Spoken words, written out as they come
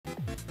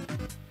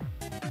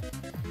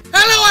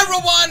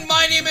everyone,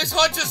 my name is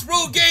Hunter's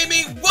Rule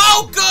Gaming.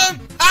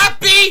 Welcome!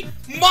 Happy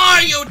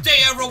Mario Day,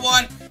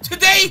 everyone!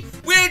 Today,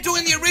 we're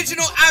doing the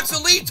original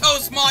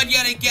Axelitos mod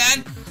yet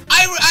again.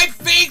 I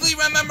vaguely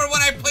remember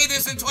when I played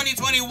this in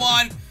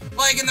 2021,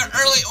 like in the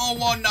early,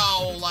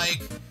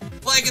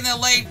 like in the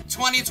late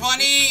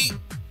 2020,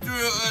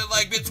 through,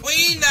 like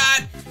between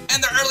that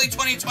and the early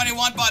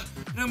 2021, but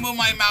remove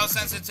my mouse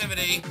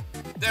sensitivity.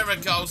 There we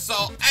go.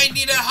 So, I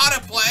needed how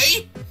to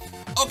play.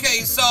 Okay,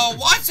 so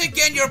once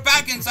again, you're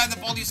back inside the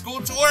Baldi School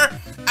Tour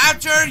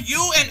after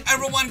you and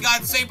everyone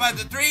got saved by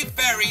the 3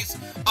 fairies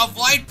of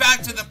light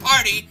back to the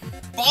party.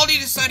 Baldi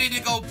decided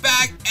to go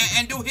back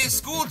and do his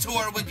school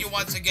tour with you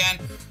once again.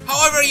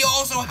 However, you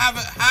also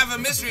have a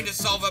mystery to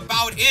solve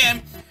about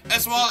him,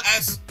 as well.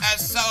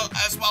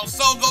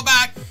 So go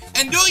back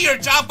and do your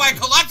job by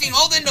collecting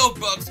all the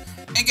notebooks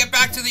and get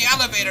back to the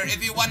elevator.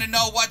 If you want to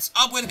know what's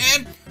up with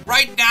him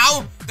right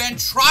now, then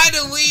try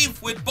to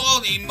leave with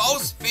Baldi,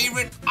 most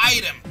favorite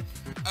item.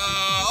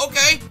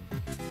 Okay.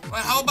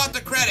 Well, how about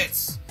the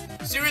credits?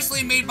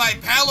 Seriously made by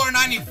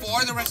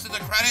Palor94. The rest of the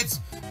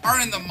credits are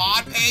in the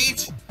mod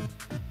page.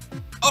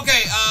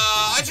 Okay,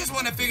 I just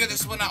want to figure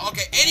this one out.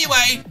 Okay,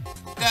 anyway,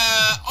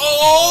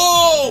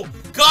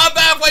 come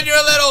back when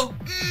you're little.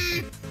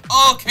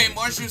 Okay,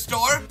 more shoe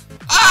store.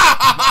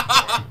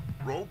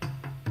 Rope,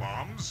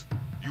 bombs,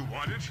 you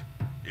want it?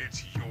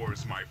 It's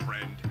yours, my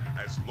friend,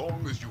 as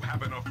long as you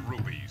have enough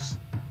rubies.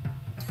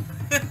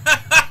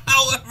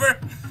 However,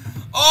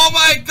 oh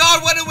my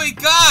god, what do we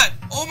got?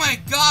 Oh my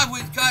god,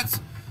 we've got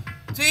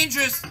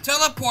dangerous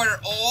teleporter.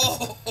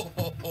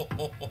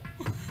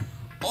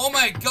 Oh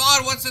my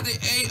god, what's the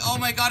 8? Oh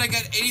my god, I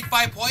got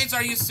 85 points.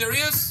 Are you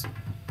serious?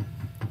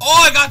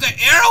 Oh, I got the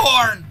air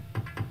horn.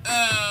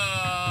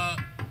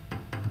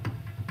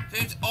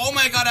 Oh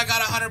my god, I got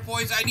 100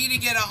 points. I need to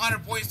get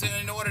 100 points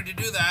in order to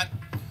do that.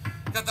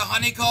 Got the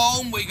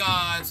honeycomb. We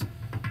got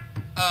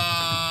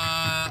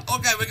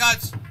okay, we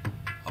got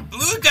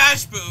blue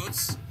dash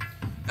boots.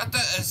 Got the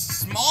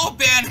small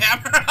band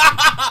hammer.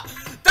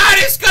 That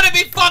is gonna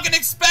be fucking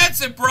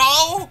expensive,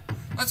 bro.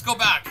 Let's go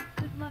back.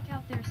 Good luck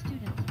out there, students.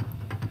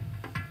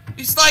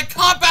 He's like,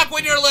 come back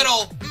when you're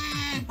little.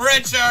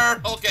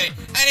 Richer. Okay.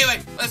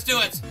 Anyway, let's do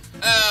it.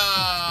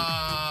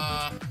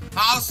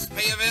 House,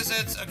 pay a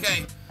visit.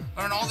 Okay.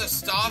 Learn all this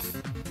stuff.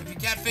 If you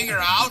can't figure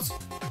out.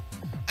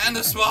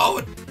 Endless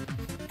mode.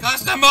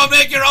 Custom mode,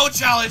 make your own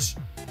challenge.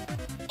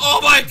 Oh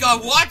my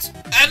god, what?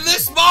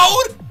 Endless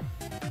mode?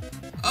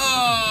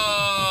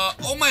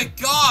 Oh my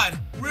god.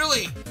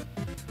 Really?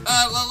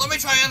 Let me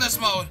try endless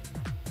mode.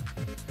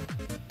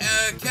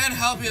 Can't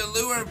help you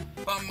lure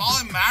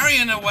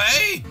Marion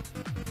away?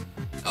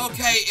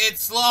 Okay,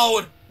 it's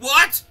load.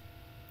 What?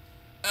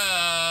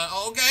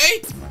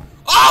 Okay.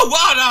 Oh,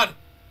 well done.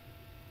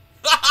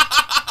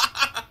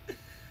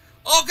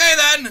 Okay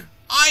then.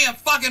 I am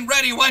fucking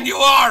ready when you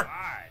are.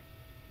 Hi.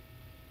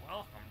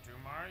 Welcome to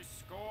my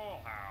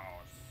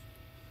schoolhouse.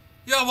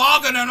 You're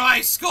welcome to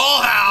my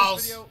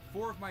schoolhouse. In this video,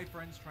 4 of my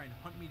friends try and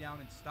hunt me down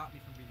and stop me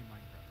from beating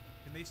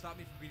Minecraft. Can they stop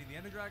me from beating the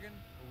Ender Dragon,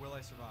 or will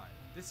I survive?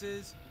 This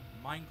is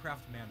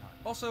Minecraft Manhunt.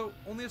 Also,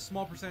 only a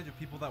small percentage of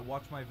people that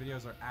watch my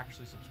videos are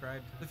actually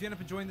subscribed. So if you end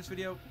up enjoying this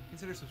video,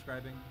 consider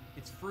subscribing.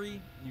 It's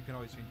free, and you can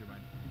always change your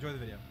mind. Enjoy the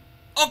video.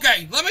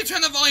 Okay, let me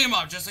turn the volume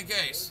up just in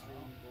case.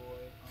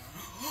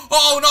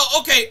 Oh no,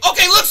 okay,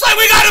 looks like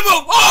we gotta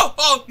move!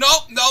 Oh,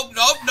 no.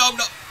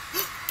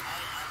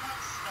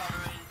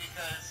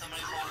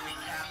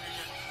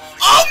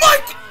 Oh my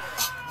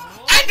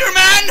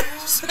Enderman!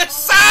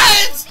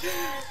 Sans!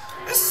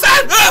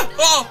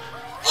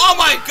 Oh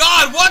my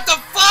god, what the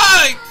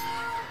fuck?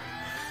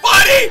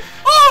 Buddy!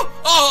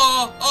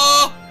 Oh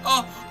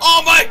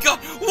my god,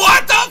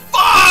 what the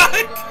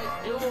fuck?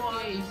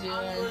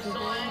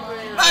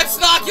 Let's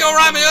knock you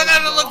around me.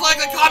 That look like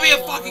a copy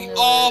of fucking.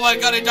 Oh my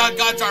god, it got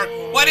dark.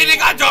 Why did it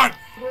got dark?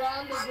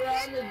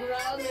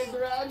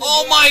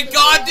 Oh my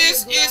god,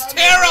 this is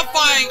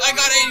terrifying. I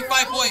got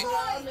 85 points.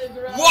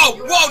 Whoa,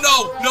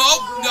 no.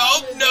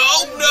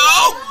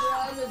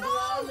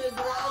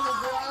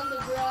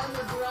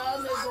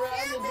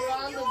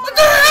 What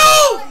the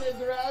hell?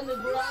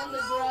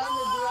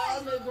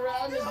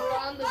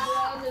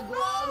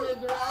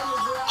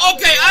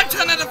 Okay, I'm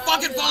turning the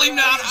fucking volume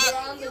down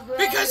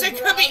because it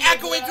could be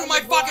echoing through my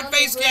fucking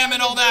face cam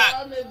and all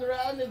that.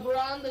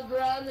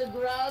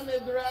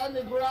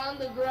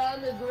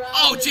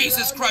 Oh,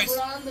 Jesus Christ.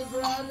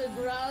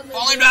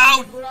 Volume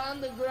down.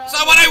 Is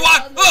that what I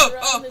want?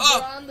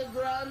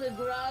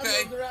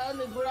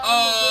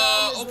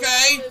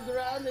 Okay.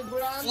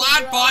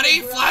 Flat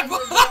body.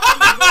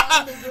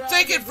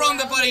 Take it from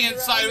the buddy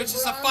inside, which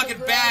is a fucking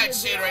bad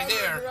shit right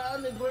there.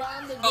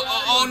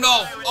 Oh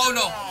no.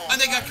 I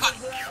think I cut.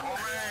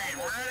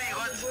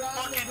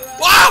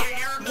 Wow!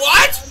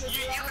 What?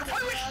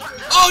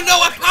 Oh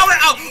no, a power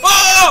out!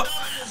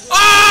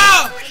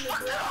 Oh!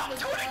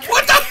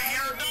 What the?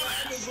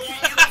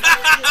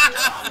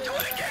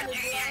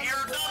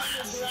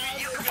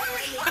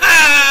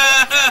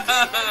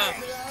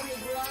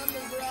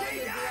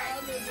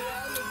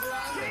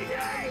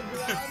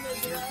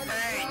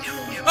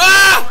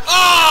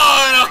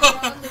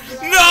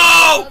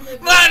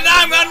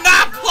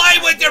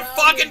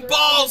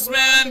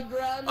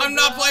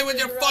 with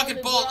your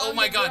fucking bolt. Oh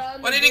my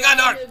god. Why did it got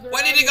dark?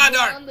 Why did it got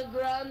dark?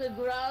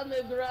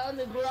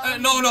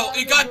 No,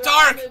 it got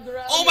dark.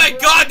 Oh my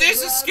god,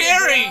 this is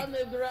scary.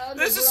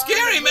 This is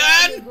scary,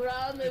 man.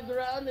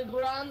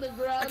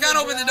 I can't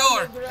open the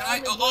door. Can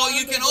I? Oh,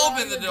 you can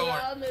open the door.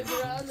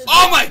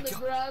 Oh my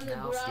god.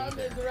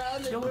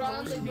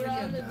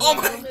 Oh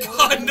my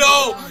god,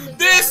 no.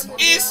 This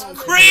is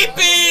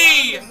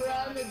creepy.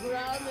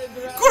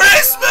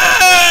 Christmas!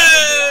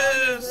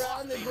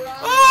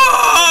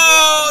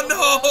 Oh no!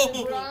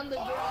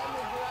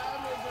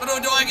 Oh,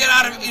 do I get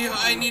out of here?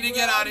 I need to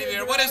get out of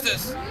here. What is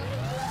this?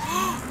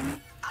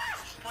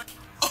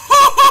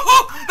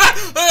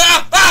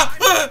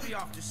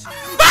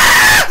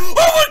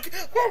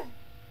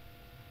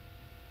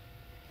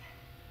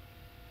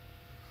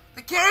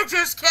 The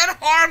characters can't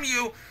harm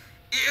you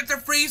if they're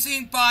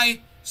freezing by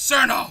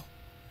Cerno.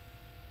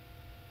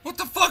 What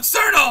the fuck,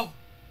 Cerno?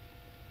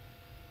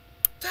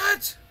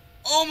 That,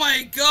 oh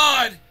my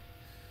god.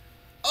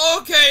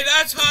 Okay,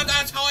 that's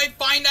how I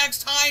find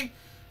next time.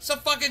 It's a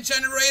fucking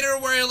generator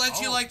where it lets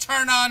you like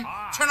turn on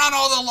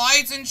all the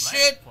lights and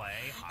shit.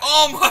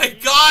 Oh my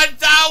god,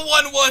 that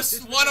one was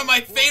one of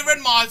my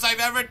favorite mods I've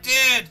ever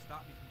did.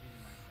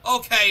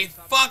 Okay,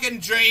 fucking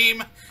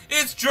Dream.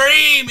 It's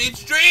Dream.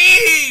 It's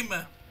Dream.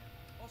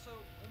 Also,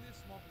 only a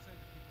small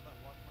percentage of people that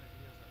watch my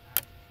videos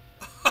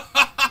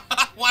are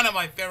actually one of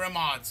my favorite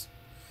mods.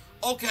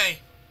 Okay.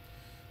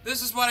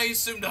 This is what I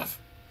assumed of.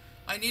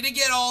 I need to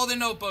get all the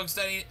notebooks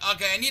that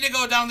okay, I need to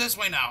go down this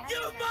way now.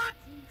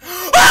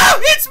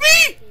 Oh, it's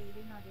me!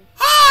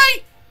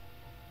 Hi!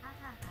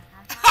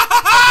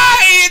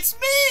 Hi, it's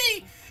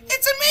me!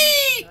 It's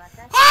me!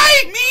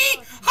 Hi,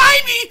 me!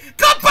 Hi, me!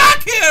 Come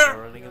back here!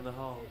 Running in the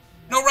hall.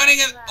 No running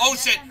in. Oh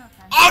shit!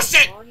 Oh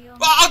shit!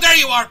 Oh, there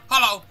you are.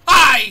 Hello.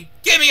 Hi!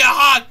 Give me a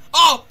hug.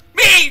 Oh,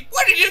 me!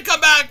 When did you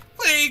come back?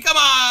 Please, come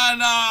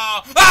on.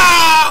 Ah!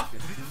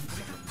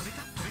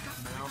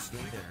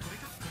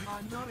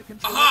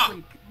 Aha!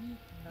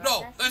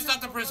 No, that's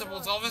not the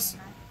principal's office.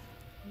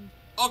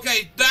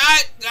 Okay,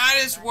 that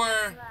is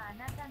where.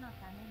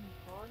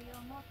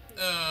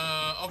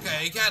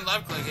 Okay, you can't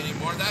left click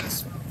anymore. That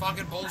is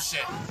fucking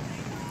bullshit.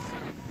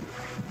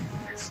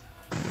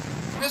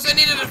 Because I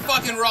needed to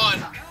fucking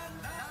run.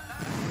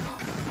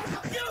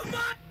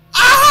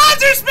 Aha!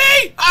 There's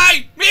me!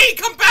 Hi! Me!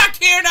 Come back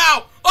here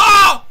now!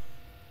 Oh!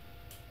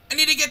 I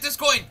need to get this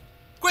coin.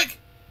 Quick!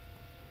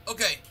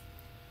 Okay.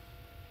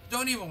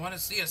 Don't even want to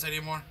see us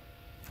anymore.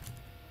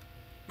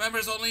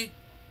 Members only?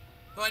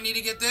 Do I need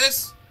to get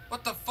this?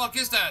 What the fuck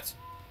is that?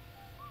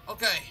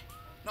 Okay.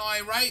 No,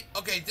 I right?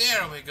 Okay,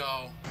 there we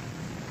go.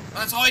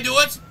 That's how I do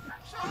it?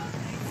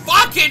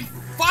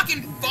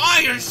 Fucking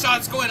fire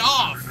shots going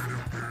off.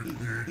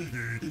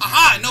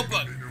 Aha,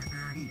 notebook.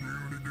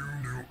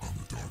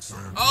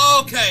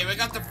 Okay, we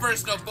got the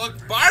first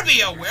notebook.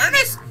 Barbie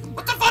awareness?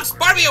 What the fuck's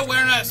Barbie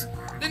awareness?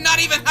 Did not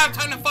even have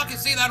time to fucking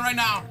see that right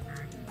now.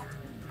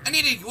 I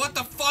need to, what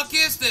the fuck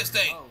is this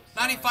thing?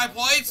 95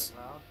 points?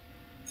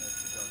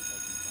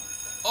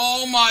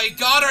 Oh my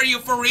god, are you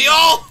for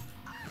real?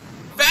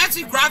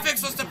 Fancy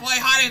graphics was to play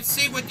hide and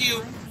seek with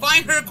you.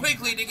 Find her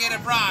quickly to get a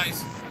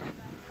prize.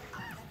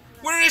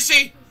 Where is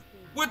she?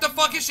 Where the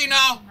fuck is she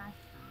now?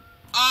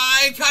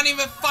 I can't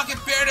even fucking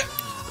bear to.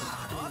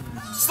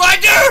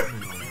 Slender!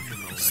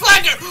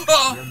 Slender!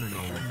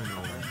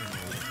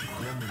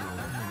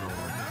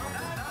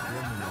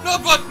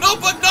 Notebook!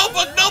 Notebook!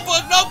 Notebook!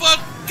 Notebook! Notebook!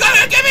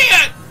 Gotta give me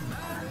it!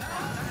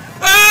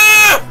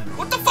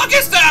 What the fuck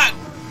is that?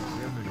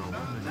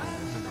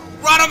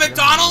 Ronald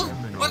McDonald?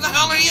 What the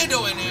hell are you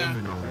doing here?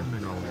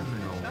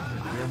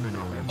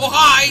 Oh,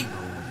 hi!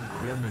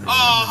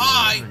 Oh,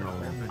 hi!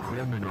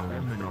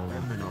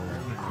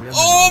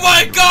 Oh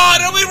my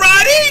god, are we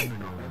ready?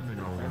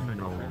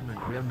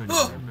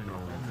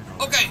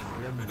 Okay,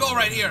 go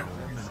right here.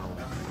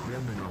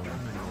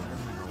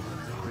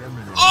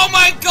 Oh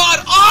my god!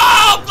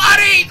 Oh,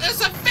 buddy!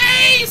 There's a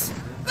face!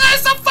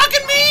 There's a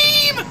fucking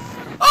meme!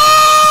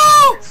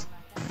 Oh!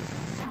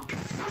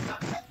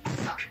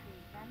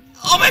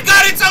 Oh my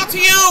god, it's out to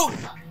you!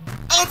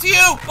 Out to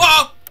you!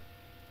 Whoa!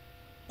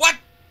 What?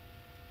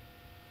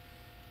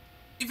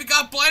 If you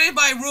got blinded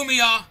by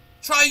Rumia,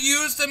 try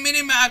use the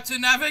minimap to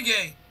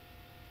navigate.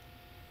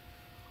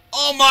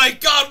 Oh my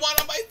god, one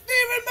of my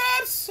favorite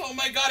maps! Oh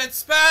my god,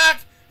 it's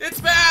back!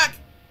 It's back!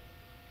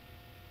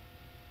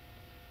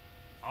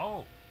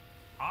 Oh,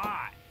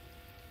 hi.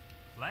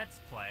 Let's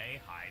play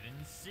hide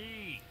and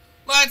seek.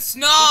 Let's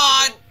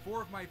not!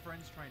 Four of my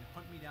friends try and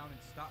hunt me down and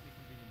stop me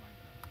from beating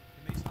Minecraft.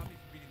 Can they stop me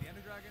from beating the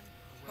Ender Dragon?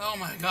 Oh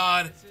my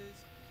god. This is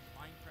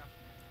Minecraft.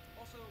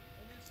 Also,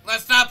 only a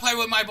Let's not play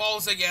with my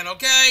balls again,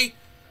 okay?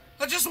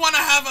 I just want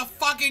to have a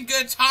fucking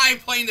good time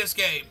playing this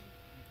game.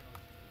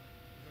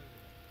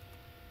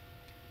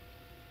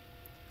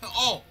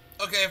 Oh,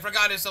 okay, I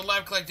forgot it's a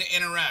left click to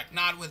interact,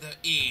 not with the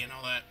E and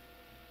all that.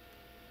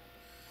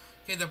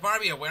 Okay, the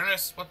Barbie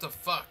awareness? What the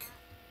fuck?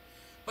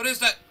 What is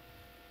that?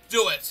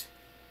 Do it.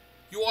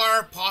 You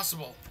are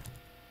possible.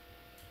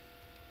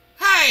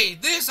 Hey,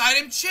 this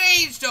item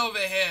changed over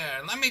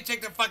here. Let me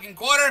take the fucking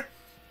quarter.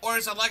 Or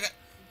is it like a...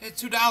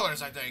 It's $2,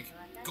 I think.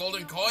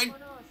 Golden coin?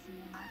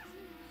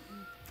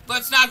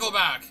 Let's not go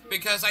back,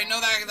 because I know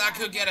that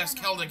could get us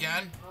killed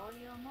again.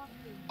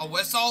 A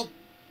whistle?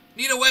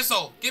 Need a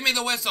whistle. Give me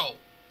the whistle.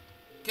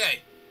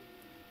 Okay.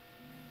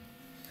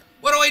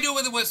 What do I do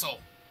with the whistle?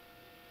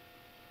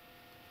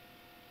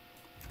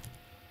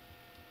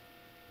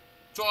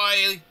 Do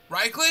I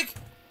right click?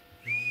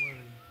 Don't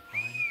worry,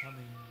 I'm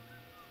coming.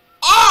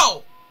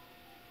 Oh!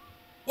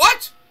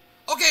 What?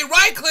 Okay,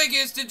 right click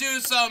is to do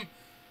some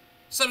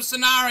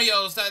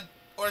scenarios that,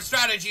 or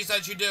strategies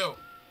that you do.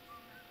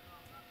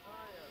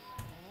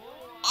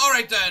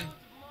 Alright then.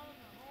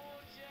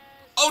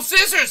 Oh,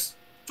 scissors!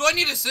 Do I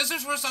need a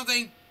scissors for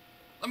something?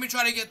 Let me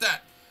try to get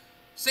that.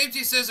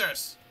 Safety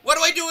scissors. What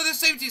do I do with the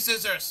safety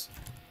scissors?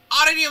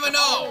 I don't even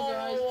know.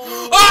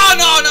 Oh,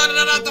 no,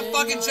 not the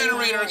fucking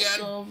generator again.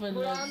 Oh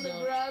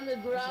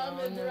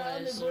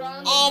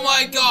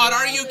my god,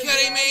 are you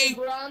kidding me?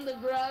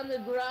 Grande.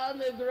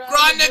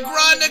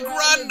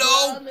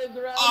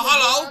 Oh,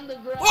 hello?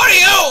 Who are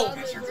you?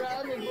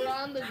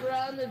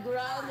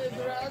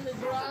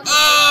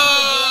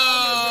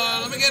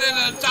 Let me get in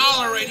 $1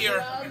 right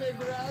here.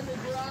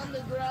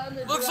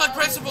 Looks like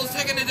Principal's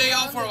taking a day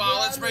off for a while.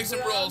 Let's break some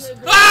rules.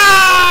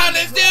 Ah!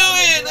 Let's do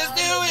it! Let's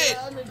do it!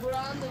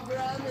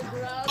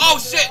 Oh,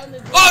 shit!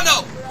 Oh,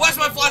 no! Why's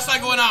my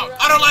flashlight going out?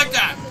 I don't like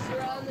that!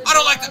 I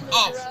don't like that!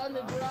 Oh.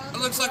 It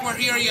looks like we're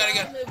here yet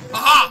again.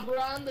 Aha!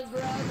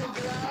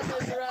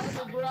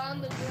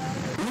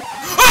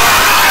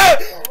 Ah!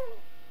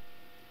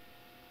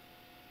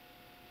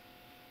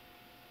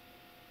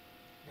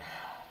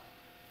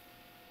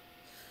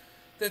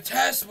 The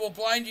test will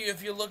blind you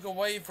if you look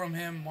away from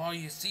him while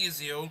he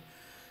sees you.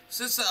 Is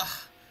this a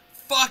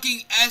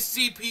fucking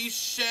SCP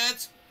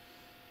shit?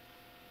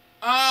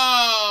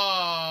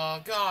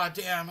 Oh, god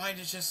damn. I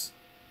just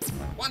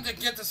want to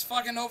get this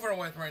fucking over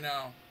with right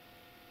now.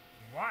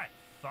 What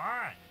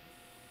fun!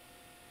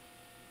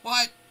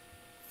 What?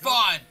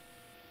 Fun!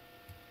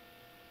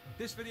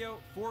 This video,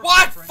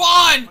 what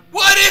fun?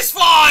 What is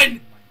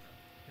fun?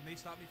 Can they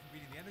stop me from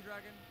beating the Ender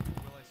Dragon,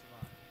 or will I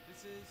survive?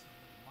 This is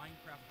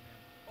Minecraft Man.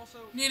 Also,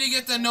 need to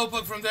get the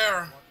notebook from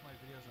there. watch my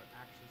videos are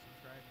actually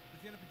subscribed.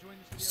 If you end up enjoying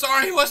this video,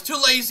 Sorry, was too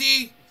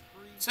lazy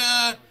it's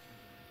free.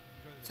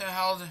 to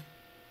held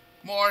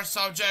more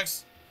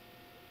subjects.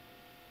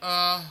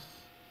 Oh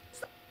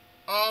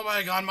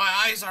my god, my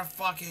eyes are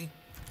fucking.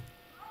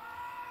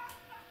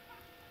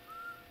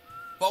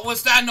 What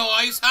was that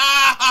noise?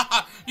 Ha ha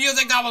ha! You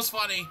think that was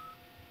funny?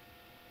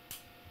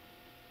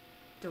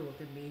 Don't look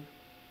at me.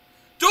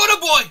 Dodo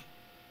boy!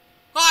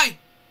 Hi!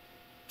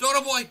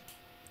 Dodo boy!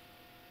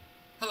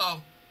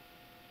 Hello.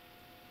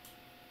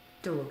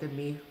 Don't look at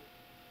me.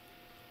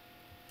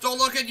 Don't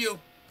look at you.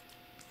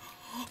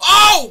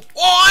 Oh!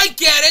 Oh, I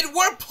get it!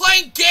 We're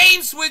playing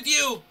games with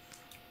you!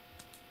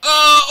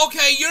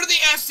 Okay, you're the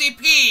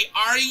SCP,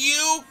 are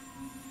you?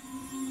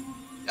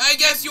 I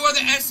guess you are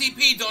the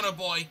SCP, Dodo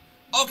boy.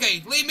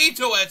 Okay, lead me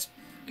to it.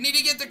 I need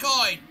to get the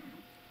coin.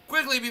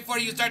 Quickly before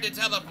you start to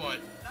teleport.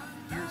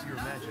 Here's your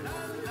magic.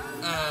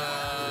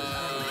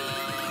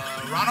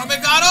 Ronald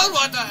McDonald?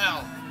 What the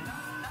hell?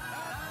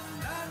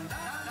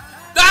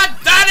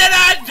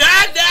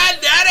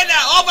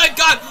 Oh my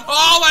god!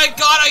 Oh my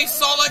god, I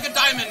saw like a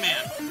diamond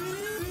man.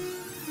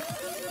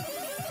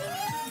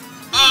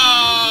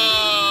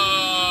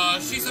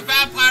 She's a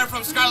vampire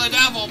from Scarlet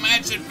Devil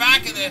mentioned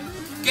back in the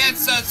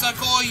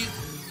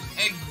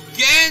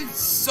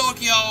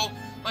Gensokyo.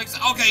 Like,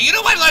 okay, you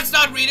know what? Let's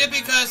not read it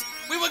because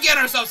we will get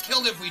ourselves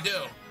killed if we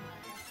do.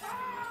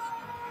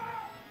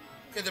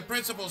 Okay, the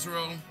principal's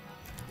room.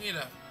 Need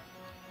a.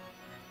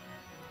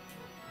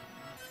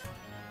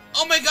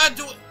 Oh my god,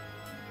 do it.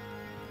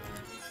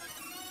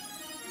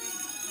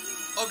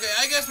 Okay,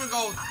 I guess we'll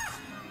go.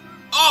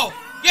 Oh,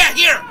 yeah,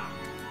 here.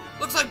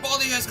 Looks like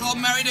Baldy has called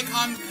Mary to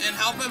come and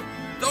help him.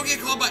 Don't get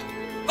called by.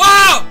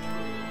 Oh!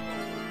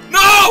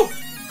 No!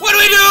 What do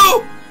we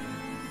do?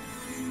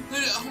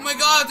 Oh my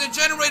god, the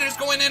generator's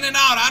going in and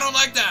out. I don't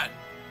like that.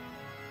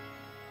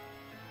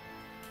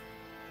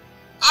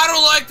 I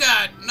don't like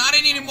that. Not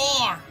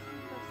anymore.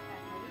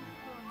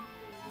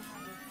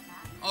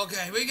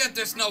 Okay, we get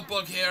this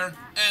notebook here.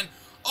 And,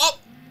 oh,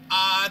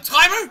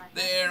 timer.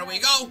 There we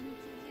go.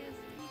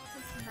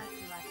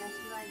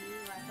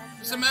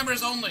 It's the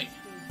members only.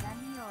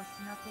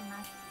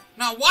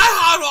 Now,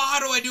 how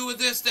do I do with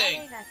this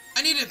thing?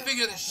 I need to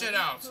figure this shit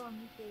out.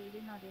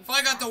 If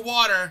I got the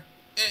water,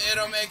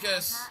 it'll make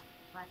us...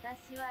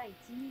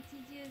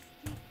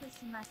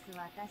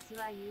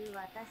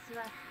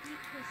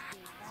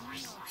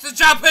 Is it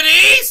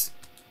Japanese?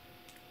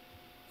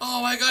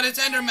 Oh my god, it's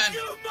Enderman.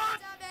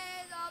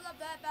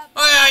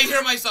 Oh yeah, I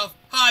hear myself.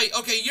 Hi,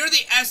 okay, you're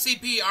the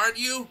SCP, aren't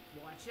you?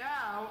 Watch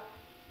out.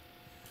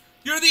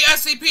 You're the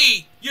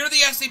SCP. You're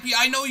the SCP.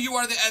 I know you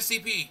are the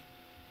SCP.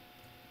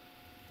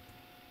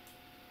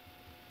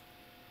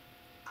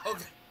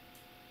 Okay.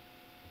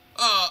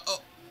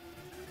 Oh.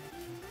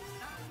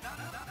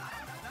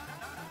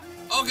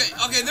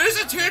 Okay, there's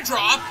a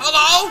teardrop.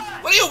 Hello?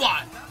 What do you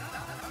want?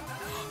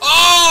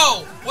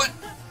 Oh! What?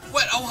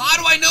 What? Oh, how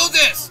do I know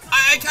this?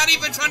 I can't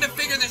even try to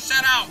figure this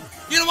shit out.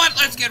 You know what?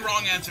 Let's get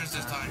wrong answers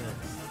this time.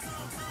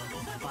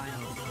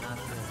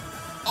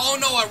 Oh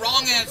no, a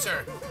wrong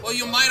answer. Well,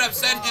 you might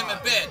upset him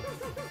a bit.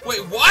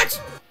 Wait,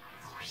 what?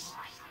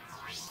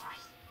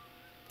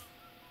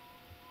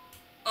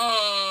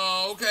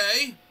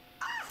 Okay.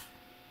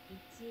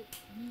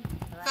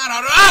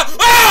 No,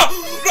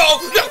 no!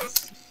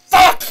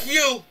 Fuck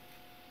you!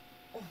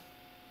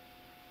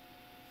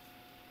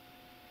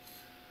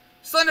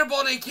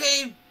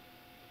 Slenderbaldy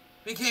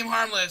became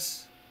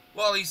harmless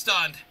while he's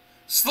stunned.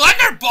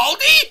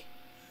 Slenderbaldy?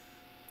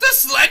 The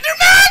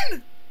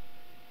Slenderman?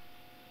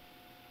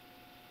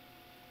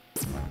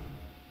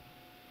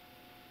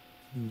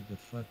 Who the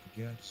fuck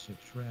gets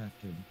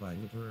attracted by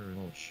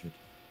literal shit?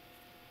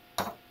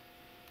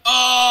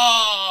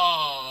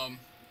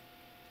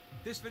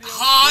 This video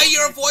Hi,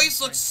 your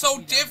voice looks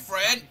so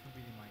different.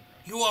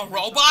 You a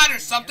robot or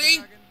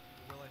something?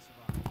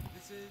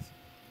 This is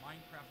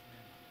Minecraft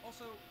Man.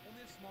 Also,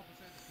 only a small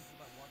percentage of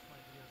people that watch my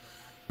videos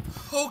are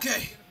actually.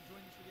 Okay.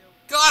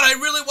 God, I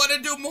really want to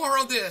do more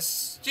of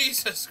this.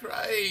 Jesus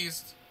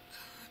Christ.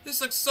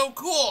 This looks so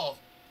cool.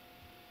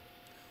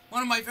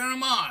 One of my favorite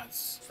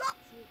mods.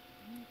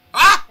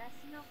 Ah!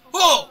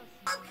 Oh!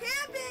 I'm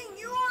camping!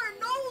 You are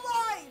no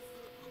life!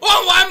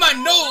 Oh, why am I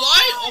no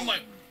light? Oh my.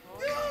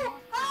 You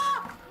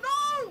have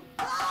no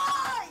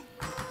life!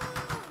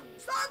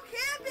 Stop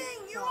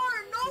camping! You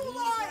are no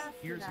life!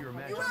 Here's your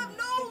magic. You have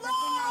no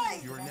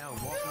life! You are now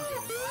walking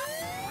in.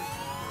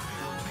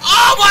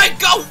 Oh my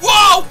God!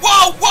 Whoa!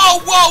 Whoa! Whoa!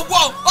 Whoa!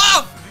 Whoa!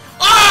 Oh!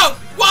 Oh!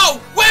 Whoa!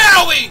 Where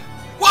are we?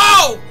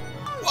 Whoa!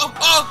 Oh!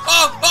 Oh!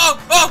 Oh! Oh!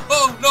 Oh!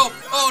 Oh! No!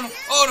 Oh no!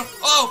 Oh no!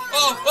 Oh!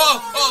 Oh!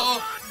 Oh!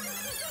 Oh!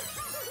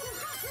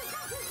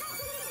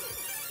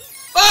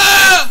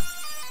 Ah!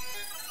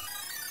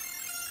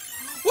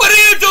 What are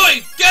you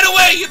doing? Get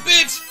away, you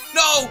bitch!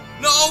 No!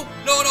 No!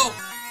 No! No!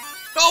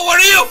 No! What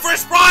are you?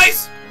 First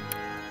prize?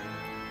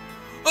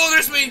 Oh,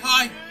 there's me.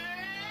 Hi.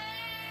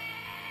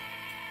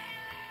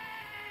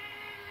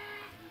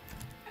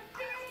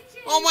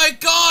 Oh my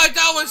God,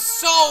 that was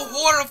so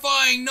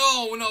horrifying.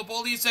 No, no,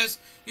 Baldy says,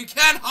 you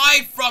can't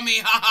hide from me.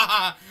 Ha ha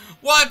ha.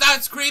 What,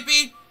 that's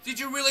creepy? Did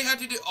you really have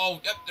to do?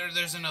 Oh, yep,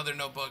 there's another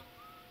notebook.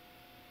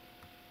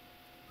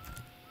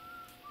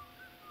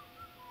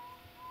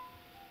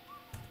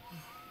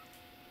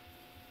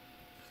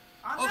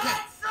 Okay.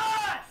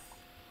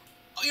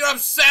 You're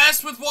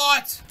obsessed with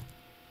what?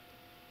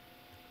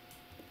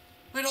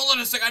 Wait, hold on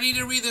a sec. I need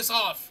to read this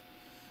off.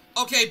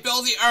 Okay,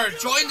 build the earth.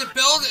 Join the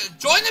build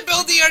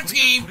the earth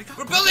team.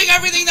 We're building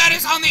everything that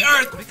is on the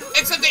earth,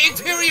 except the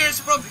interiors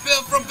from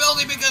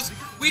building because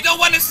we don't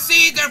want to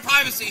see their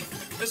privacy.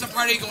 There's a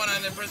party going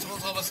on. The principal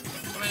told us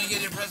I'm gonna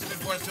get your present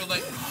before it's too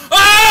late.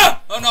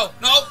 Ah! Oh no!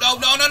 No! No!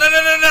 No! No! No!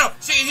 No! No! No!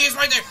 See, he's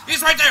right there.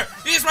 He's right there.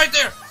 He's right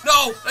there.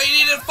 No! You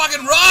need to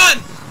fucking run!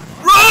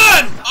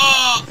 Run!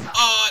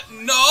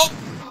 No.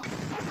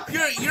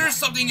 You're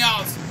something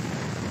else.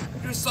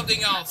 You're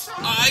something else.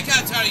 I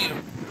can't tell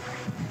you.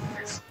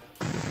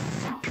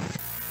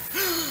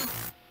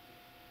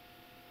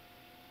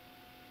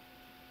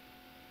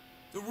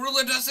 The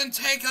ruler doesn't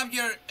take up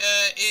your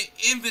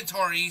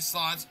inventory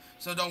slots,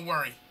 so don't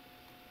worry.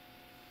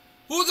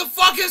 Who the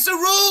fuck is the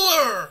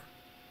ruler?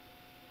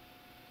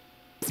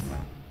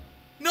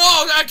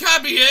 No, that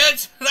can't be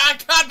it.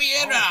 That can't be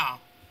it now.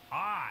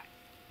 Hi.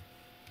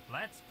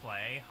 Let's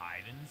play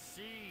hide and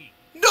seek.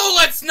 No,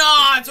 let's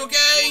not,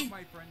 okay?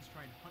 My friends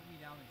try and hunt me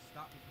down and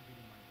stop me from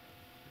beating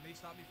Minecraft. Can they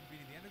stop me from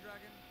beating the Ender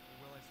Dragon,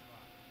 or will I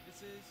survive?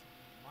 This is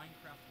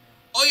Minecraft Man.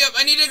 Oh, yep,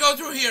 I need to go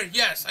through here.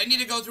 Yes, I need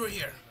to go through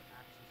here.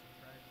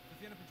 If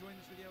you end up enjoying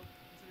this video,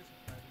 consider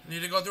subscribing. I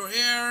need to go through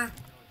here.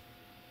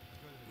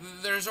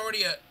 There's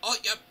already a... Oh,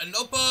 yep, a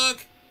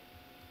notebook.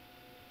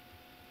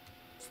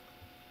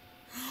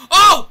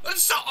 Oh!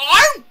 It's the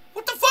arm?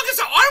 What the fuck is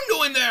the arm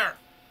doing there?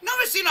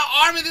 Never seen an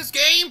arm in this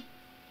game.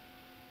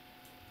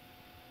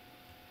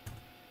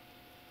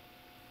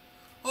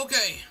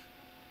 Okay.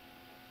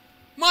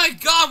 My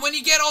God, when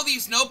you get all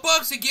these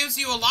notebooks, it gives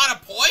you a lot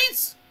of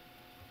points?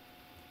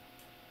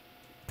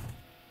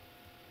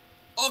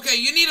 Okay,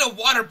 you need a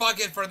water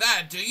bucket for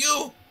that, do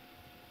you?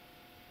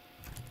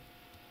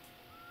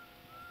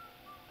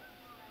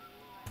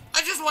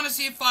 I just want to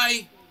see if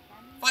I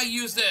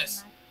use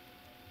this.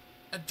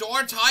 A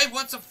door type?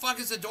 What the fuck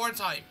is a door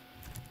type?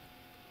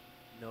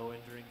 No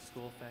entering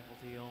school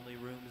faculty, only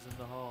rooms in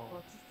the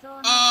hall.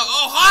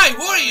 Oh, hi!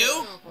 Who are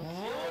you?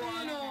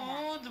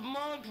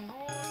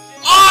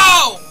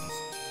 Oh!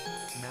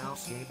 Now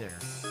stay there.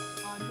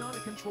 I'm not a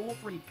control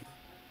freak.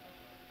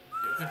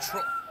 You're a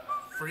control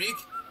freak?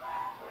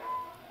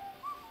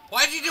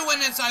 Why'd you do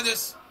it inside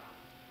this?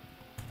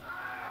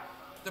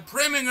 The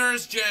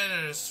Preminger's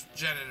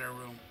janitor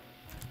room.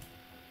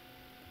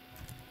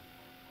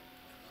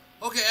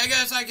 Okay, I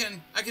guess I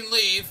can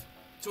leave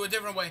to a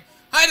different way.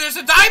 Hi, there's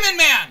a Diamond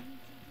Man!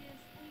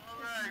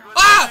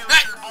 Ah!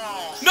 Hey.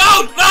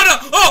 No! No! No!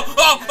 Oh!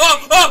 Oh!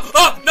 Oh! Oh!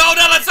 Oh! No!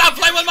 No! Let's not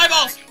play with my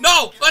balls!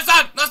 No! Let's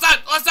not! Let's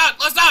not! Let's not!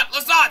 Let's not!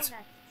 Let's not!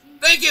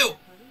 Thank you!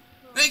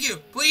 Thank you!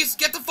 Please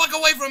get the fuck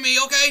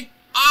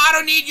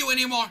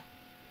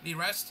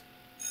rest.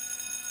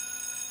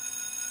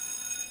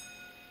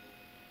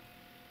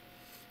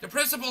 The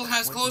principal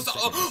has closed the—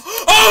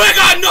 oh my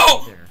god,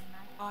 no!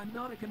 I'm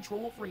not a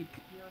control freak.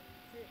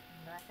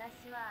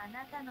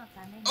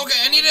 Okay,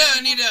 I need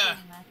to...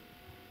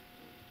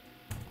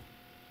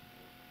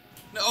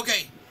 No,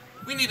 okay.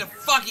 We need to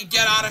fucking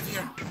get out of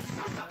here.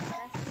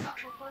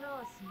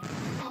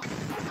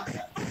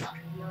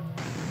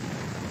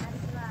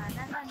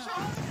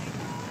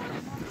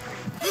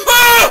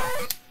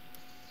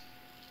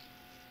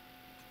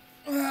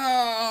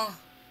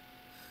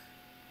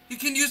 You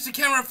can use the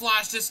camera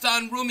flash to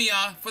stun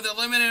Rumia for the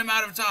limited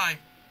amount of time.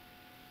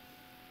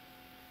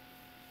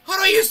 How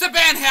do I use the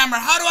band hammer?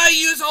 How do I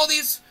use all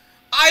these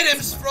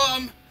items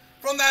from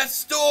that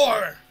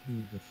store?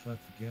 Who the fuck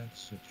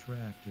gets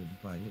attracted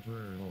by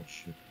literal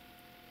shit?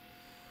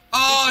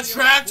 Oh,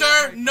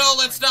 tractor? No,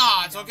 let's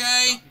not,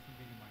 okay?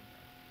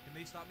 Can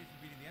they stop me from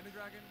beating the Ender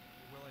Dragon,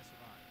 or will I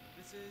survive?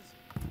 This is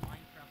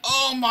Minecraft.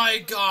 Oh my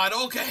god,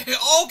 okay,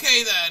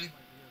 okay then.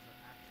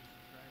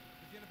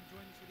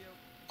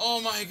 Oh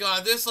my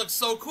god, this looks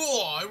so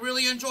cool. I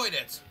really enjoyed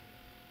it.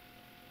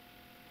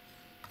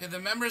 Okay, the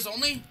members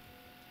only?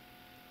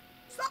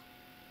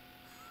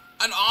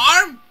 An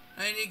arm?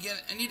 I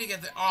need to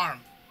get the arm.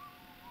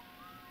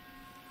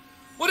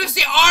 What does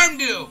the arm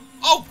do?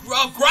 Oh,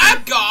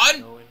 grab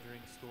gun? No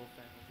entering school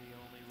faculty,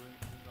 only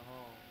rooms in the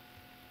hall.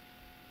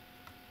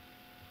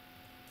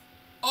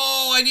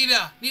 Oh, I need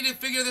to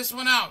figure this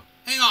one out.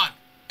 Hang on.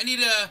 I need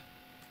to...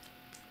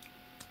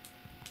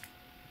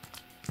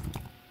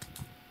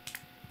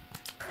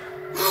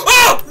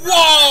 Oh!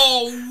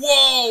 Whoa!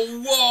 Whoa!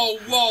 Whoa!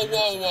 Whoa!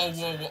 Whoa! Whoa!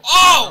 Whoa! Whoa!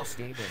 Oh!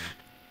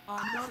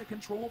 I'm not a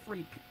control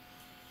freak.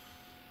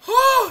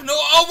 Oh no!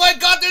 Oh my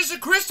God! There's a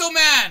Crystal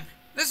Man.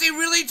 Does he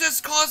really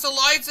just cause the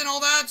lights and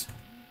all that?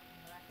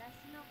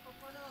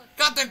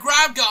 Got the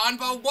grab gun,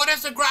 but what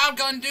does the grab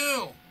gun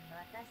do?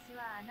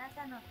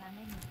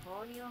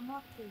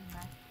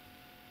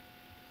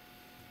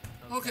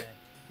 Okay.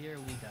 Here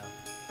we go.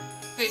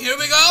 Hey, here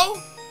we go.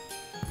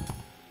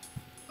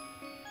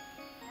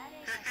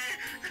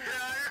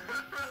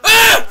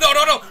 Ah! No!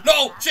 No! No!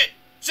 No! Shit!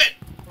 Shit!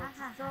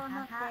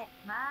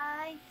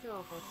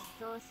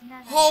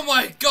 Oh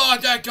my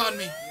God! That got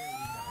me.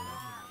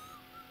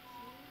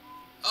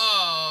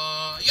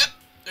 Yep.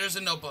 There's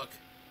a notebook.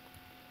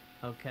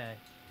 Okay,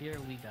 here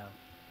we go.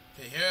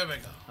 Okay, here we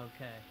go.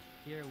 Okay,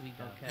 here we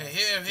go. Okay,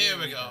 here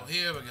we go.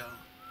 Here we go.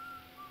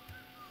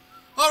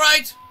 All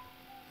right.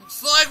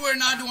 Looks like we're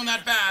not doing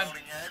that bad.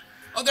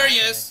 Oh, there he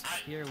is.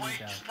 Here we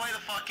go. Just play the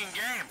fucking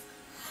game.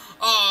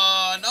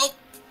 Nope.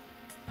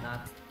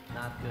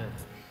 Not good.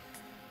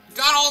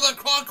 Got all the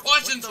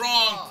questions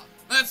wrong.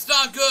 That's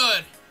not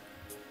good.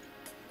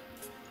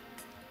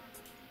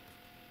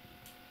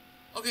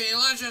 Okay,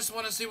 I just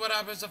want to see what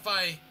happens if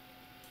I...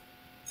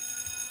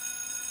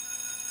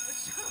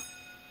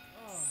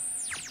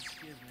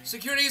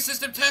 Security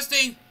system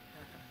testing.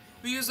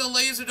 We use the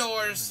laser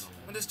doors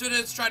when the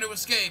students try to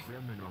escape.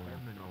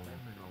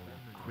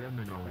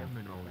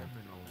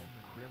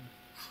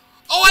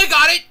 Oh, I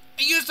got it!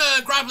 I used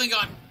a grappling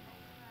gun.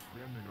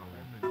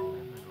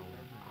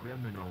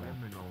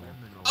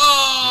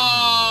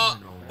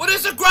 What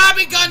does a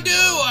grabbing gun do?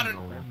 I don't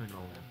know.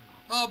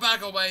 Oh,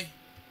 back away.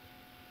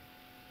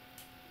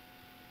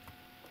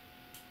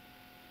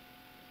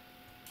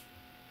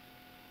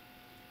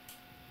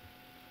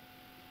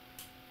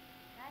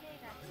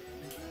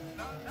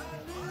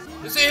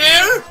 Is he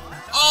here?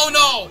 Oh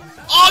no!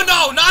 Oh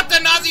no! Not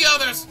the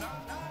others!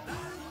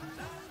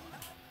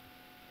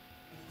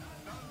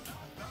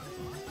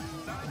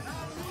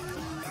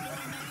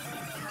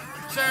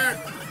 Sure.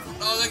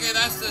 Oh, okay,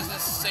 that's the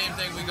same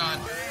thing we got.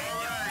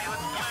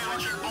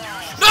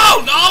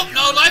 No! No!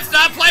 No! Let's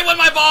not play with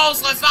my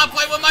balls! Let's not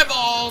play with my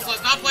balls!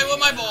 Let's not play with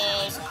my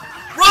balls!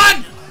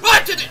 Run!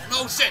 What did it?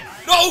 No shit!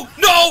 No!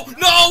 No!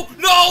 No!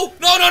 No!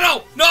 No! No!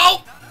 No!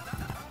 No!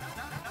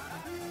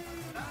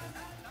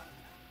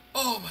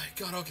 Oh my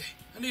God, okay.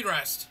 I need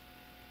rest.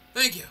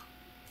 Thank you.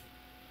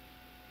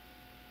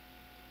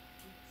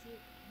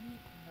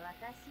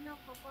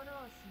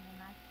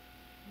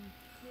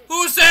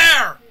 Who's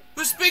there?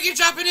 Who's speaking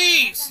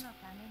Japanese?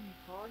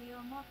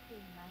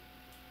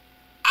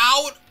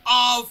 Out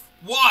of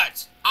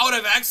what? Out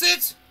of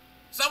exit?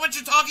 Is that what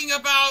you're talking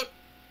about?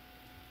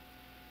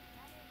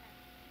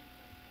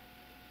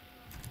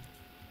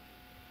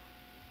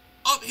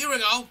 Oh, here we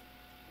go.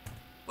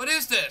 What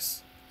is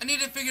this? I need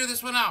to figure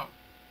this one out.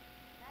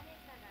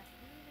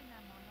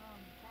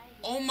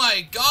 Oh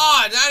my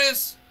God, that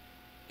is...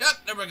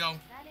 Yep, there we go.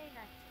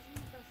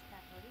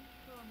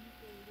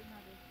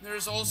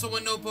 There's also a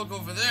notebook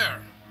over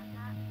there.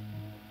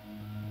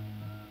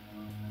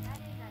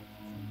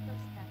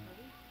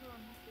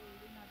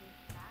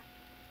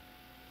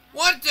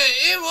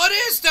 What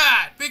is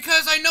that?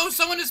 Because I know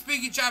someone is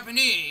speaking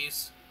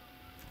Japanese.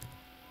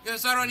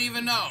 Because I don't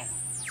even know.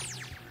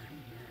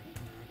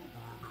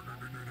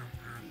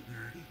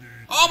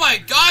 Oh my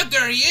God,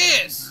 there he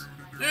is!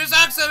 There's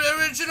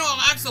original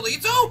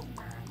Axelito?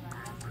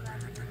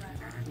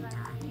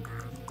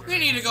 We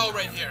need to go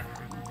right here.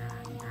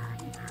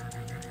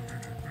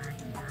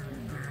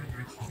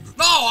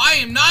 I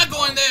am not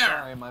going there.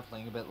 Sorry, am I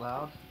playing a bit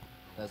loud?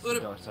 That's the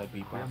dark side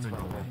beatbox.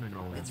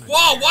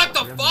 Whoa, what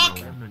the fuck?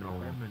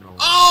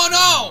 Oh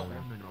no!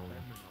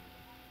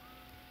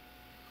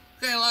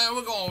 Okay,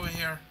 we'll go over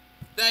here.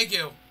 Thank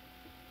you.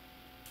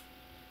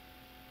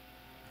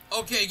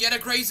 Okay, get a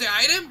crazy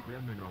item?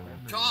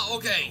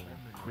 Okay.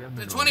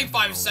 The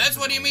 25 cents?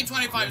 What do you mean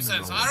 25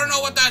 cents? I don't know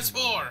what that's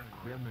for.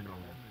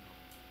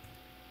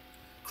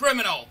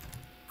 Criminal.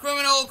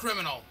 Criminal,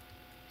 criminal.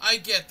 I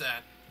get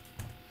that.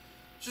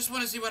 Just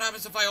want to see what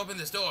happens if I open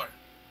this door.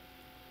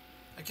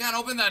 I can't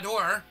open that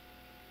door.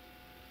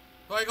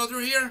 Do I go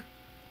through here?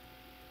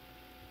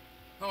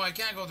 No, I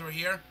can't go through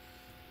here.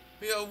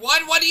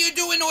 What do you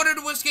do in order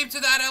to escape to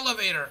that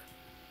elevator?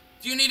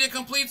 Do you need to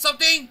complete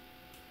something?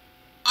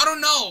 I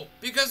don't know,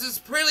 because it's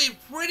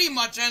pretty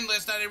much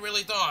endless than I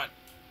really thought.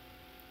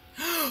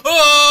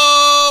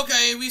 Oh,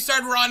 okay, we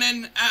start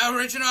running.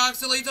 Original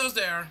Axelito's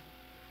there.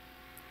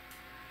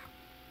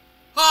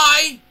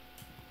 Hi!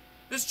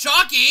 It's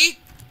Chucky!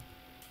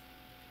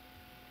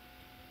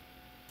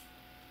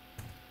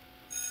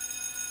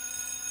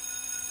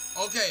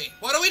 Okay,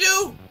 what do we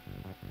do?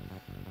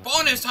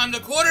 Bonus time, the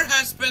quarter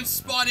has been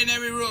spawned in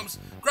every room.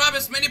 Grab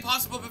as many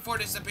possible before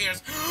it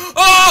disappears.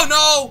 Oh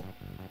no!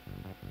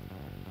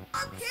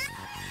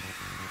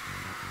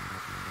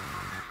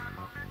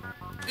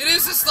 It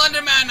is the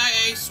Slender Man,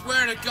 I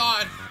swear to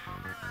God.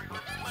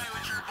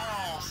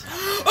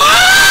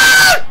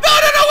 Ah!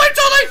 No, wait,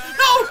 totally!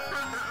 No!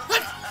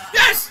 What?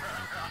 Yes!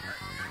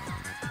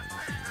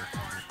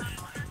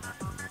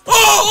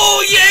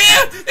 Oh,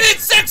 yeah!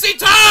 It's sexy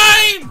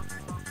time!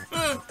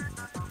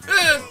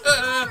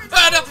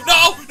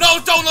 No,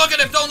 don't look at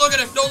him, don't look at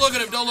him, don't look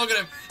at him, don't look at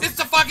him. It's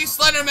the fucking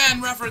Slender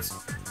Man reference.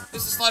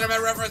 It's the Slender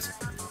Man reference.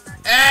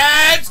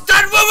 And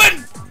start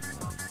moving!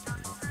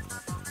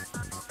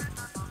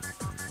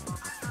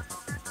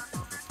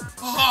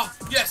 Aha,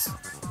 yes.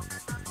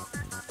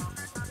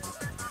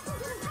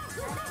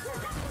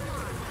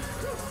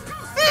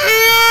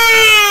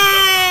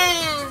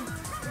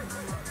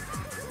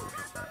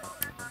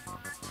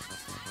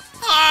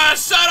 Ah,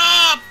 shut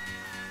up!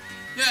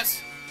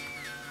 Yes.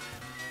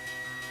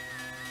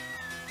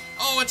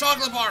 Oh, a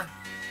chocolate bar.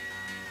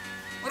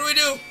 What do we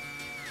do?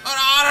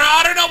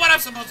 I don't know what I'm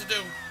supposed to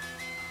do.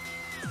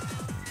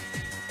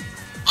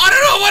 I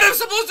don't know what I'm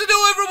supposed to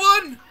do,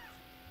 everyone!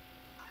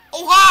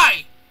 Oh,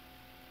 hi!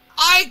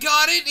 I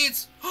got it,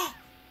 it's...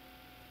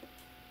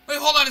 Wait,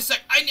 hold on a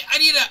sec. I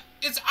need a...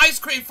 It's ice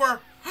cream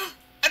for...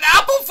 An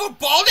apple for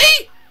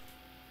Baldy?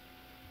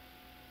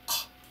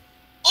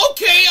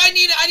 Okay, I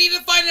need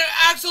to find an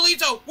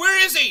Axelito. Where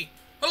is he?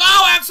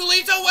 Hello,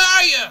 Axelito, where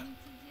are you?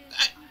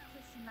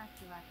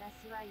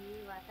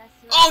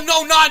 Oh,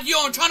 no, not you.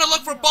 I'm trying to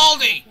look for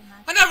Baldy.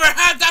 I never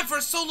had that for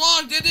so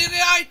long. Did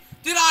I?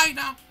 Did I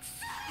now?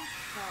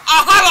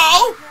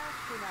 Hello?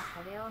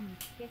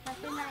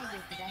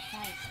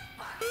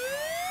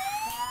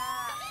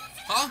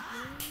 Huh?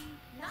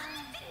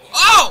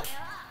 Oh!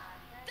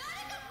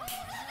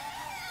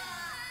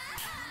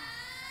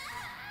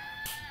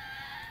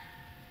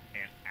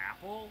 An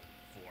apple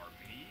for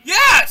me?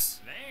 Yes!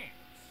 Thanks.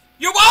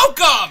 You're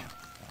welcome!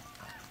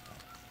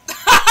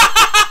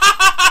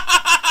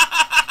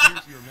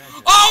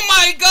 Oh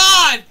my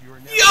god!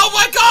 Oh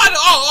my god!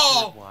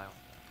 Oh!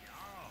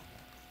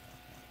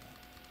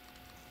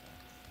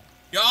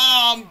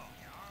 Yum!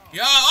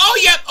 Yeah, oh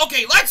yeah,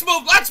 okay, let's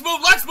move!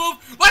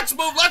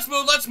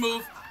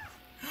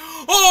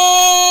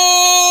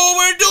 Oh,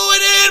 we're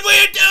doing it!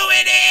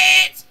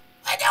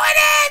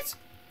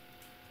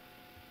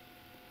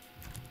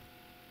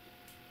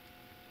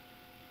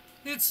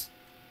 It's,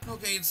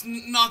 okay, it's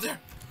not there.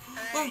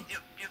 Oh. You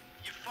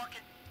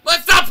fucking...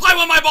 Let's not play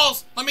with my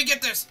balls! Let me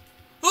get this.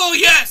 Oh,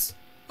 yes!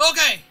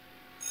 Okay.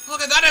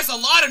 Okay, that is a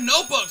lot of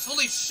notebooks.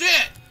 Holy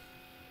shit!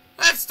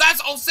 That's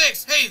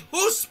 06. Hey,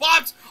 who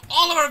swapped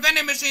all of our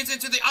vending machines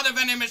into the other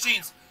vending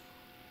machines?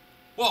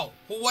 Whoa,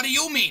 well, what do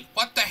you mean?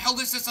 What the hell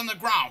is this on the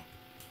ground?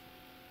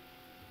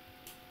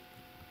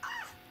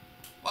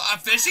 A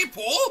fishy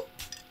pool?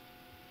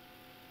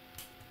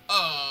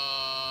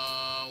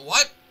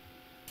 What?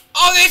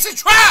 Oh, there's a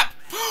trap!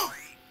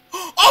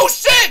 Oh,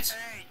 shit!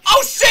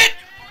 Oh, shit!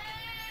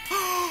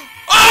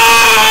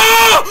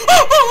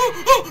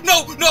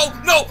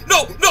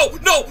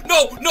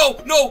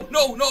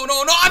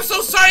 No, I'm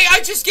so sorry,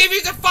 I just gave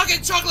you the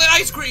fucking chocolate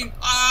ice cream.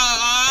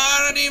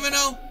 I don't even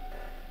know.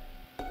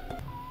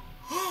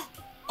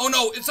 Oh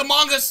no, it's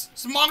Among Us.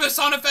 It's Among Us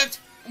sound effect.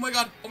 Oh my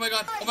god.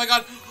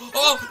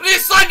 Oh,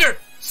 it's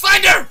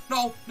Slender!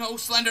 No,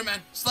 Slender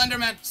Man.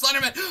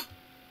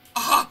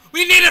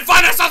 We need to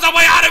find ourselves a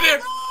way out of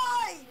here.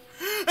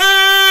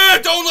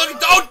 Don't look,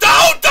 don't.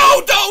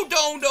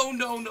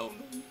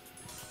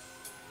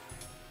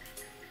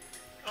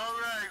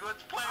 Alright,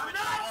 let's play with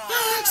your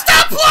balls.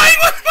 Stop playing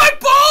with my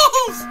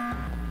balls!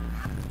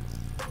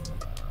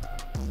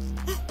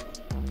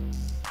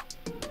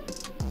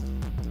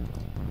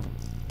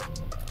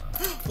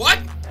 What?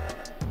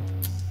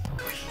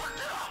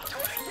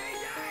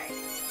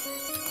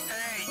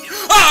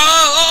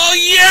 Oh,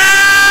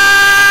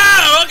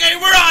 yeah! Okay,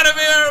 we're out of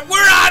here!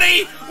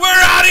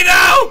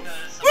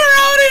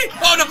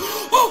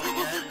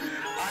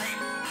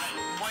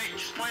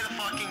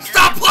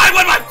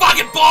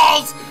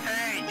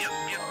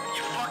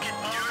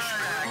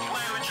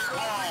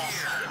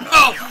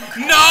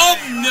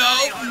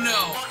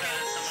 no.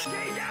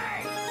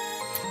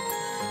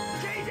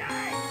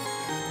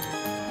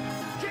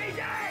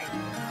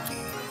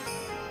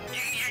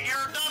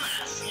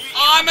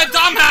 Oh, I'm a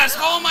dumbass!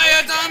 How am I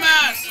a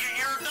dumbass?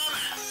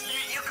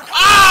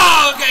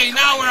 Oh, okay,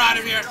 now we're out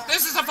of here.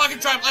 This is a fucking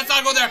trap. Let's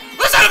not go there.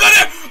 Let's not go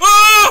there!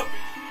 Oh!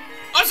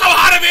 I'm so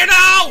out of here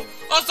now!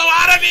 I'm so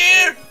out of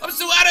here! I'm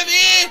so out of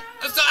here!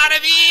 I'm so out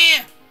of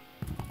here!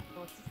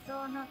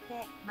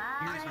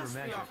 Here's your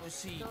magic.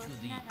 Proceed to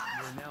the.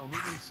 You're now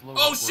moving slowly.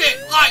 Oh shit!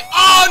 Hi!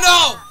 Oh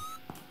no!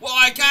 Well,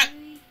 I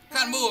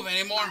can't move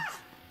anymore.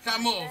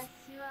 Can't move.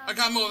 I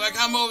can't move. I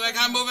can't move. I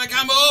can't move. I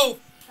can't move.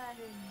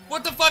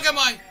 What the fuck am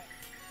I?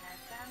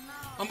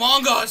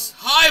 Among Us.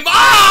 Hi,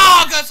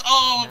 Among Us!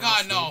 Oh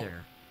god, no.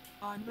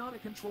 I'm not a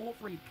control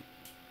freak.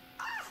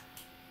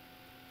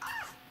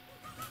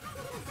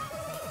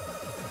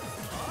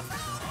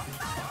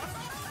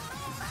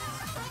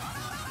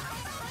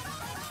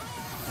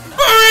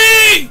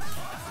 Hurry!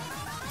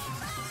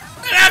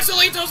 And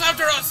Axelito's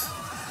after us!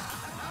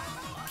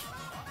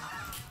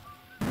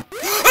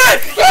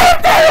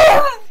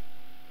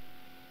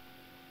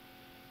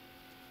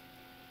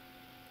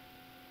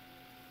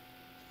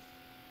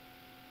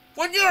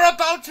 When you're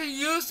about to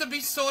use the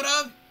beach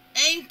soda,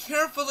 aim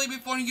carefully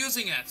before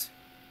using it.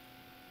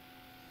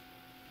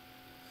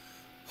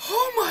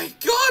 Oh my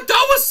god,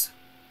 that was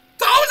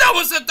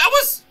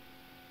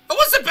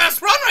the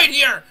best run right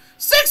here!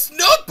 6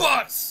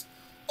 notebooks!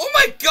 Oh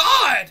my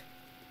god!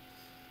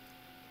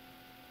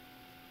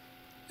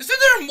 Isn't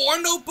there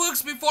more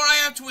notebooks before I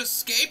have to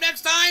escape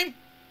next time?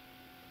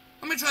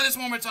 Let me try this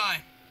one more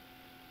time.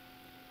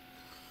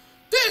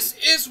 This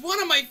is one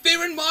of my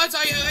favorite mods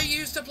I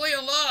used to play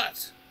a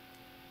lot.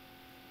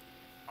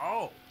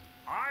 Oh,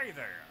 hi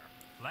there.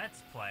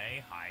 Let's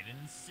play hide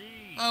and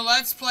seek.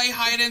 Let's play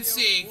hide and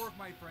seek. 4 of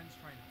my friends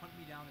try and hunt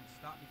me down and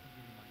stop me from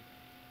beating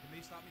Minecraft. Can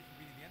they stop me from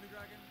beating the Ender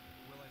Dragon,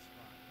 or will I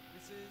survive?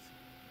 This is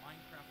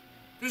Minecraft.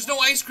 There's no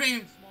ice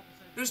cream.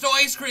 There's no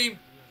ice cream.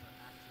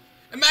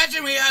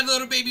 Imagine we had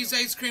little baby's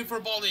ice cream for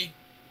Baldi.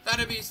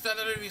 That'd be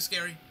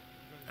scary.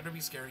 That'd be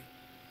scary.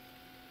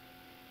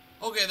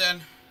 Okay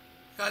then.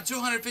 Got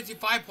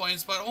 255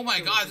 points, but oh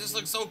my god, this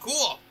looks so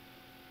cool.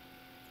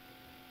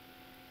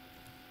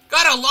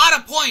 Got a lot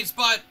of points,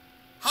 but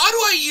how do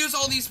I use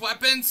all these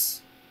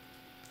weapons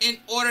in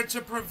order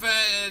to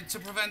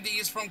prevent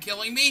these from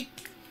killing me?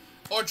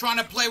 Or trying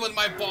to play with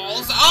my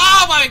balls?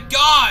 Oh my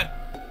god!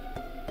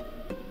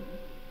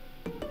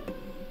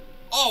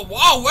 Oh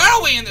wow, where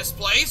are we in this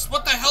place?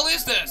 What the hell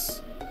is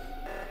this?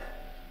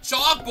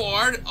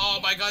 Chalkboard? Oh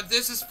my god,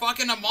 this is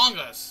fucking Among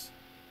Us.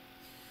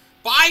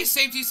 Buy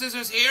safety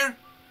scissors here.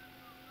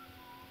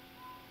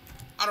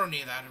 I don't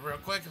need that real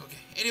quick. Okay.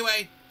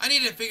 Anyway, I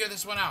need to figure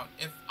this one out.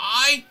 If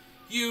I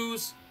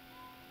use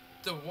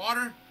the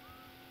water...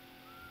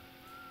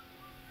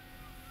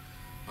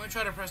 Let me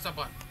try to press that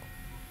button.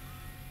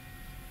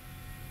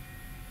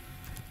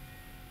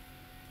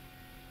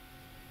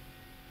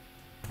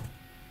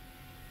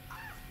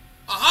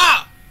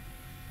 Aha!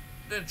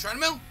 Did a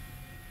treadmill?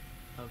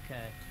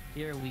 Okay,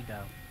 here we go.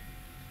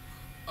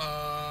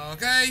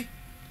 Okay.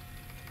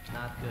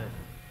 Not good.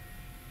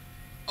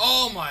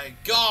 Oh my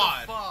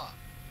god.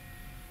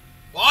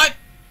 What?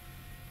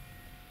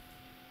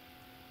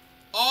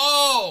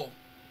 Oh!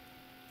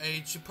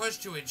 Push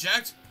to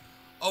eject.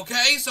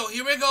 Okay, so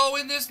here we go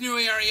in this new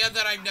area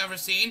that I've never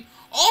seen.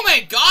 Oh my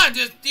god,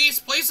 these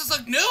places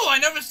look new.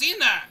 I've never seen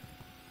that.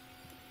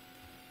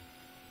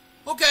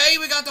 Okay,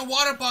 we got the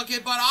water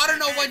bucket, but I don't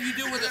know what you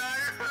do with it.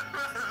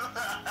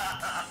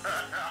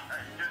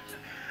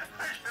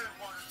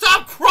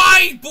 Stop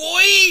crying,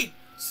 boy!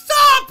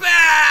 Stop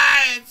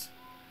it!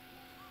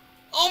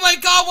 Oh my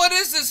god, what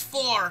is this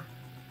for?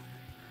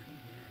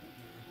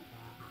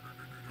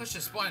 Push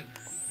this button.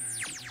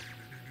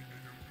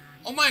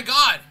 Oh my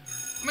god.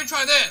 Let me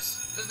try this.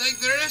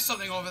 There is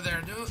something over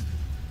there, dude.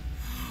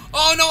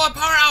 Oh no, a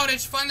power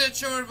outage. Find the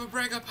shore of a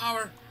breakup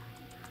power.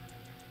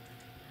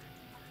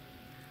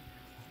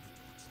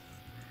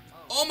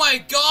 Oh my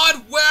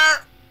god,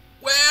 where?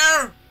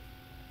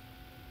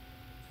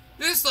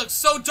 This looks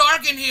so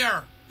dark in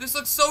here. This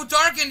looks so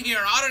dark in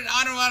here.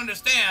 I don't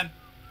understand.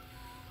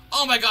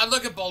 Oh my god,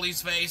 look at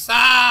Baldi's face.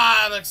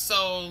 Ah,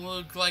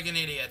 look like an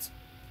idiot.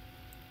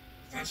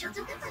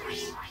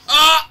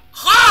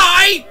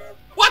 Hi!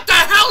 What the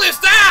hell is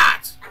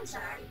that? I'm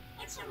sorry.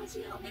 Next time we see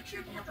you, make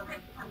sure to have the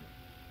right pump.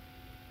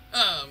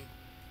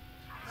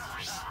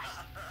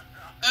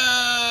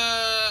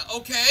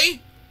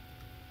 Okay.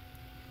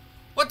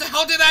 What the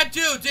hell did that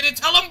do? Did it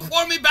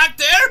teleport me back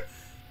there?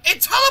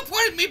 It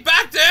teleported me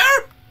back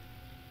there?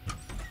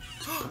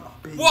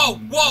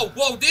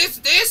 Whoa, this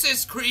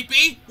is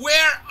creepy.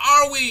 Where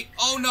are we?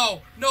 Oh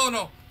no.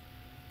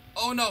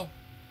 Oh no.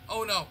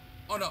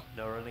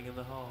 No running in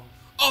the hall.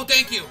 Oh,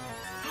 thank you.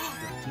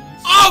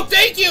 Oh,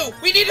 thank you.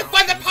 We need to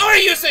find the power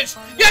usage.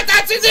 Yeah,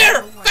 that's in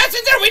there.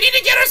 We need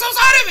to get ourselves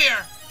out of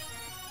here.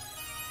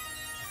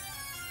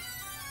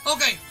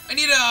 Okay, I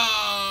need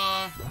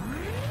a...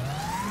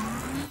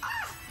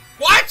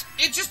 What?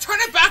 It just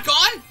turned it back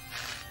on?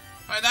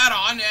 Try that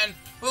on, and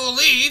we'll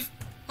leave.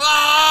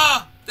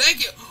 Ah!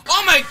 Thank you.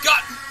 Oh my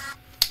god!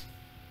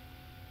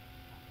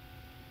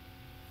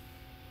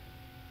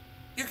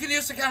 You can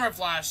use the camera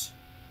flash.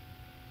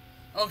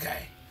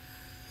 Okay.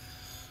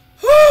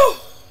 Whew!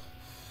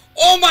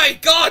 Oh my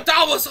god,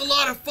 that was a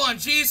lot of fun.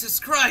 Jesus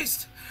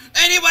Christ.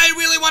 Anyway, I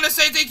really want to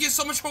say thank you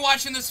so much for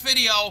watching this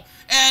video.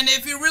 And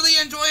if you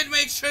really enjoyed,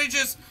 make sure you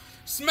just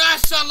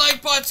smash that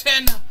like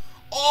button.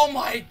 Oh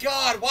my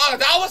god, wow,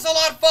 that was a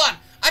lot of fun.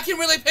 I can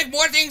really pick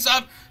more things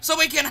up so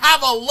we can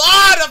have a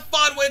lot of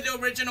fun with the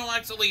original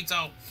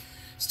Axelito.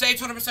 Stay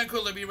 20%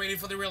 cool to be ready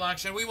for the real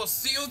action. We will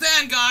see you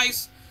then,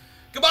 guys.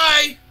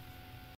 Goodbye.